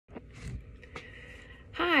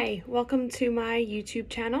Hi, welcome to my YouTube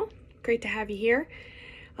channel. Great to have you here.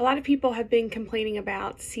 A lot of people have been complaining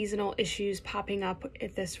about seasonal issues popping up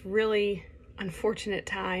at this really unfortunate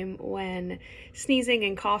time when sneezing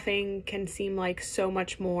and coughing can seem like so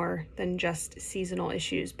much more than just seasonal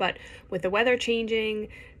issues. But with the weather changing,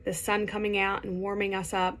 the sun coming out and warming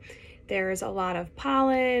us up, there's a lot of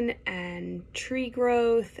pollen and tree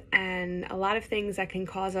growth and a lot of things that can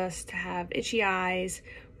cause us to have itchy eyes,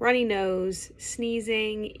 runny nose,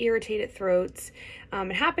 sneezing, irritated throats.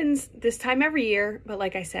 It happens this time every year, but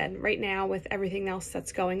like I said, right now with everything else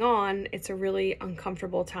that's going on, it's a really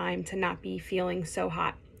uncomfortable time to not be feeling so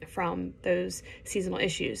hot from those seasonal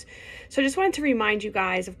issues. So I just wanted to remind you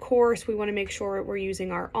guys, of course, we want to make sure we're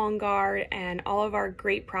using our On Guard and all of our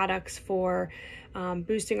great products for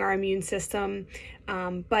boosting our immune system.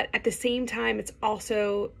 But at the same time, it's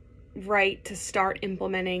also right to start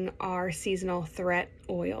implementing our seasonal threat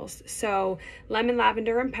oils. So lemon,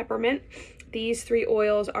 lavender, and peppermint. These three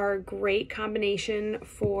oils are a great combination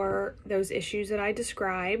for those issues that I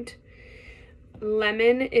described.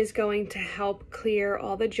 Lemon is going to help clear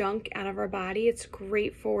all the junk out of our body. It's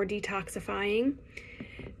great for detoxifying.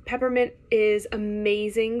 Peppermint is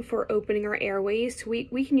amazing for opening our airways. We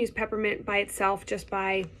can use peppermint by itself just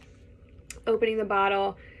by opening the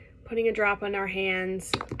bottle, putting a drop on our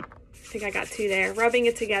hands. I think I got two there. Rubbing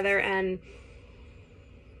it together and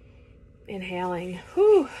inhaling.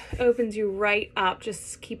 Whew, opens you right up.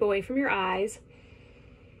 Just keep away from your eyes.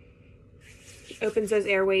 Opens those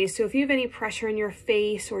airways. So if you have any pressure in your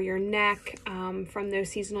face or your neck from those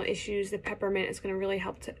seasonal issues, the peppermint is going to really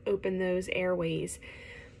help to open those airways.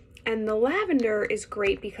 And the lavender is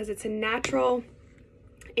great because it's a natural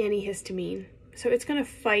antihistamine. So it's going to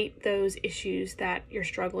fight those issues that you're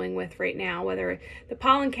struggling with right now, whether the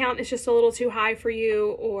pollen count is just a little too high for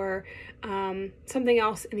you or something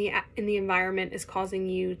else in the environment is causing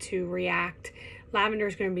you to react. Lavender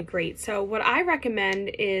is going to be great. So what I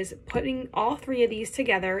recommend is putting all three of these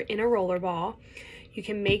together in a roller ball. You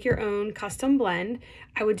can make your own custom blend.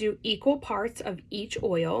 I would do equal parts of each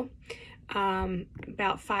oil,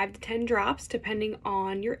 about 5 to 10 drops depending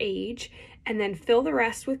on your age, and then fill the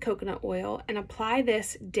rest with coconut oil and apply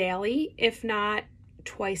this daily, if not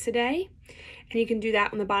twice a day. And you can do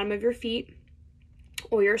that on the bottom of your feet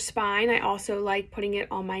or your spine. I also like putting it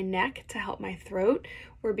on my neck to help my throat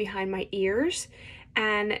or behind my ears,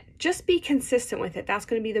 and just be consistent with it. That's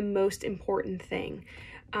going to be the most important thing.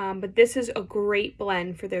 But this is a great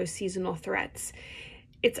blend for those seasonal threats.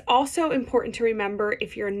 It's also important to remember,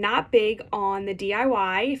 if you're not big on the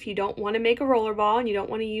DIY, if you don't want to make a roller ball and you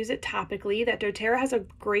don't want to use it topically, that doTERRA has a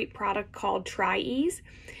great product called Tri-Ease.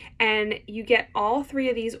 And you get all three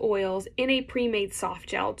of these oils in a pre-made soft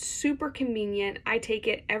gel. It's super convenient. I take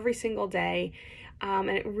it every single day.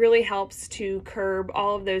 And it really helps to curb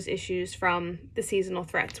all of those issues from the seasonal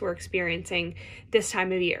threats we're experiencing this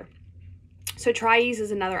time of year. So Tri-Ease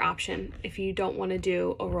is another option if you don't want to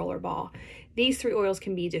do a roller ball. These three oils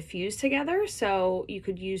can be diffused together, so you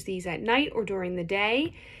could use these at night or during the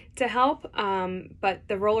day to help, but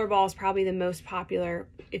the roller ball is probably the most popular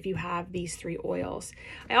if you have these three oils.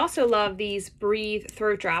 I also love these Breathe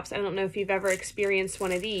throat drops. I don't know if you've ever experienced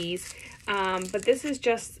one of these, but this is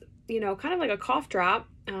just, you know, kind of like a cough drop,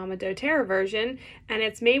 a doTERRA version, and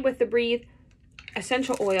it's made with the Breathe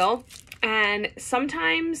essential oil. And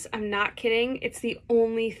sometimes, I'm not kidding, it's the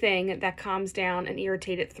only thing that calms down an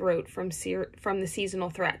irritated throat from the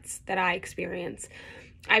seasonal threats that I experience.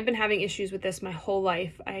 I've been having issues with this my whole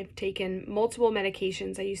life. I've taken multiple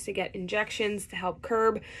medications. I used to get injections to help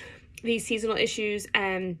curb these seasonal issues,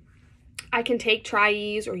 and I can take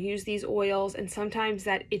Tri-Ease or use these oils, and sometimes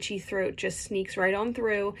that itchy throat just sneaks right on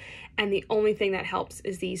through, and the only thing that helps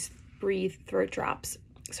is these Breathe throat drops.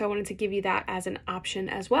 So I wanted to give you that as an option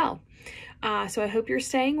as well. So I hope you're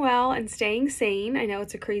staying well and staying sane. I know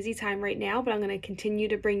it's a crazy time right now, but I'm going to continue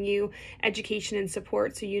to bring you education and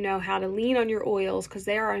support so you know how to lean on your oils, because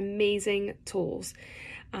they are amazing tools.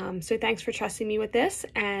 So thanks for trusting me with this.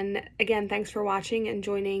 And again, thanks for watching and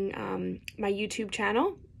joining my YouTube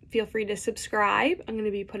channel. Feel free to subscribe. I'm going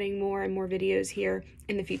to be putting more and more videos here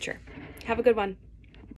in the future. Have a good one.